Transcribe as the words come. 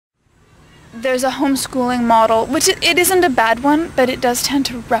there's a homeschooling model, which it isn't a bad one, but it does tend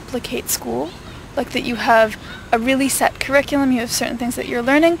to replicate school. Like that you have a really set curriculum, you have certain things that you're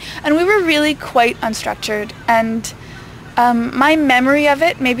learning, and we were really quite unstructured. And my memory of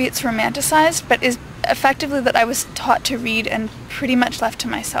it, maybe it's romanticized, but is effectively that I was taught to read and pretty much left to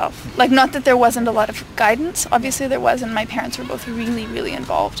myself. Like, not that there wasn't a lot of guidance, obviously there was, and my parents were both really, really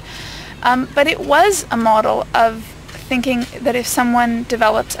involved. But it was a model of thinking that if someone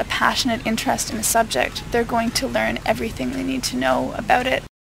develops a passionate interest in a subject, they're going to learn everything they need to know about it.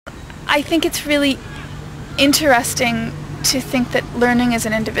 I think it's really interesting to think that learning is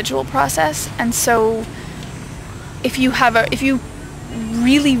an individual process, and so if you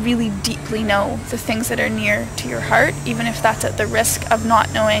really, really deeply know the things that are near to your heart, even if that's at the risk of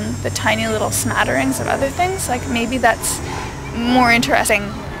not knowing the tiny little smatterings of other things, like maybe that's more interesting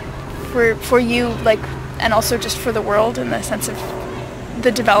for you, like, and also just for the world in the sense of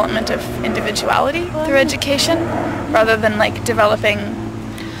the development of individuality through education, rather than like developing,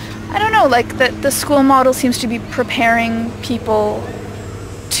 I don't know, like the school model seems to be preparing people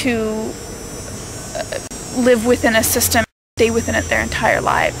to live within a system, stay within it their entire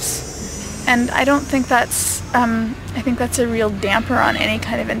lives. And I don't think that's, I think that's a real damper on any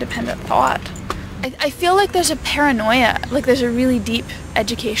kind of independent thought. I feel like there's a paranoia, like there's a really deep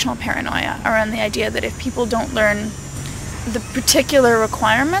educational paranoia around the idea that if people don't learn the particular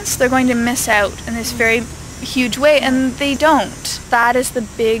requirements, they're going to miss out in this very huge way, and they don't. That is the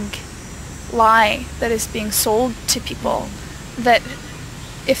big lie that is being sold to people, that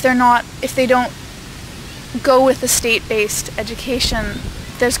if they don't go with a state-based education,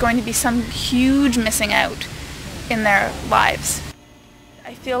 there's going to be some huge missing out in their lives.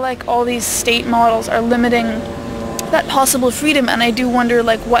 I feel like all these state models are limiting that possible freedom, and I do wonder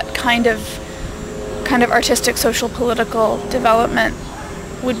like what kind of artistic, social, political development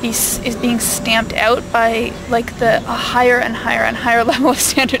is being stamped out by like a higher and higher and higher level of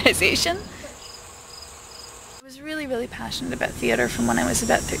standardization. I was really, really passionate about theatre from when I was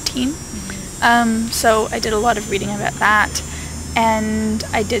about 13. So I did a lot of reading about that, and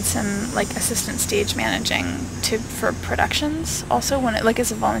I did some like assistant stage managing for productions also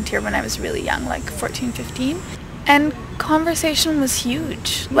as a volunteer when I was really young, like 14, 15. And conversation was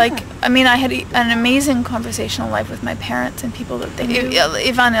huge. Yeah. Like, I mean, I had an amazing conversational life with my parents and people that they knew.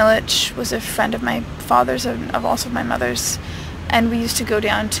 Ivan Illich was a friend of my father's and also my mother's. And we used to go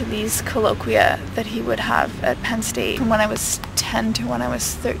down to these colloquia that he would have at Penn State from when I was 10 to when I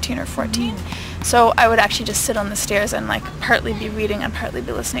was 13 or 14. So I would actually just sit on the stairs and like partly be reading and partly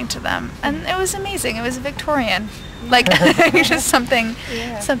be listening to them. And it was amazing. It was Victorian. Like, just something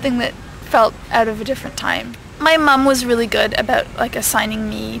that felt out of a different time. My mom was really good about like assigning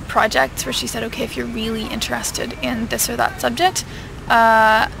me projects where she said, okay, if you're really interested in this or that subject,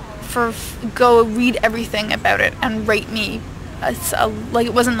 go read everything about it and write me like,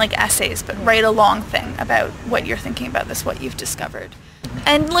 it wasn't like essays, but write a long thing about what you're thinking about this, what you've discovered.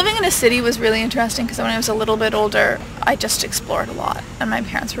 And living in a city was really interesting because when I was a little bit older, I just explored a lot, and my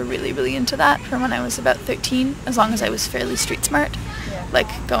parents were really, really into that from when I was about 13, as long as I was fairly street smart, like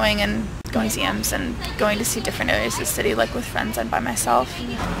going to museums and going to see different areas of the city, like with friends and by myself.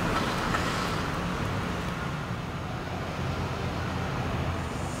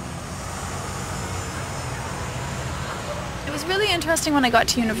 It was really interesting when I got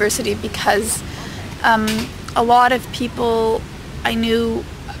to university because a lot of people I knew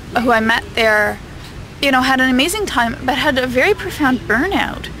who I met there, had an amazing time, but had a very profound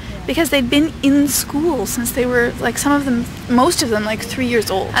burnout because they'd been in school since they were, like, most of them, like 3 years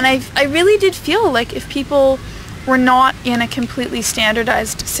old. And I really did feel like if people were not in a completely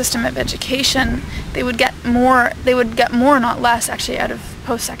standardized system of education, they would get more, not less, actually, out of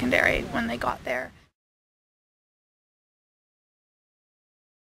post-secondary when they got there.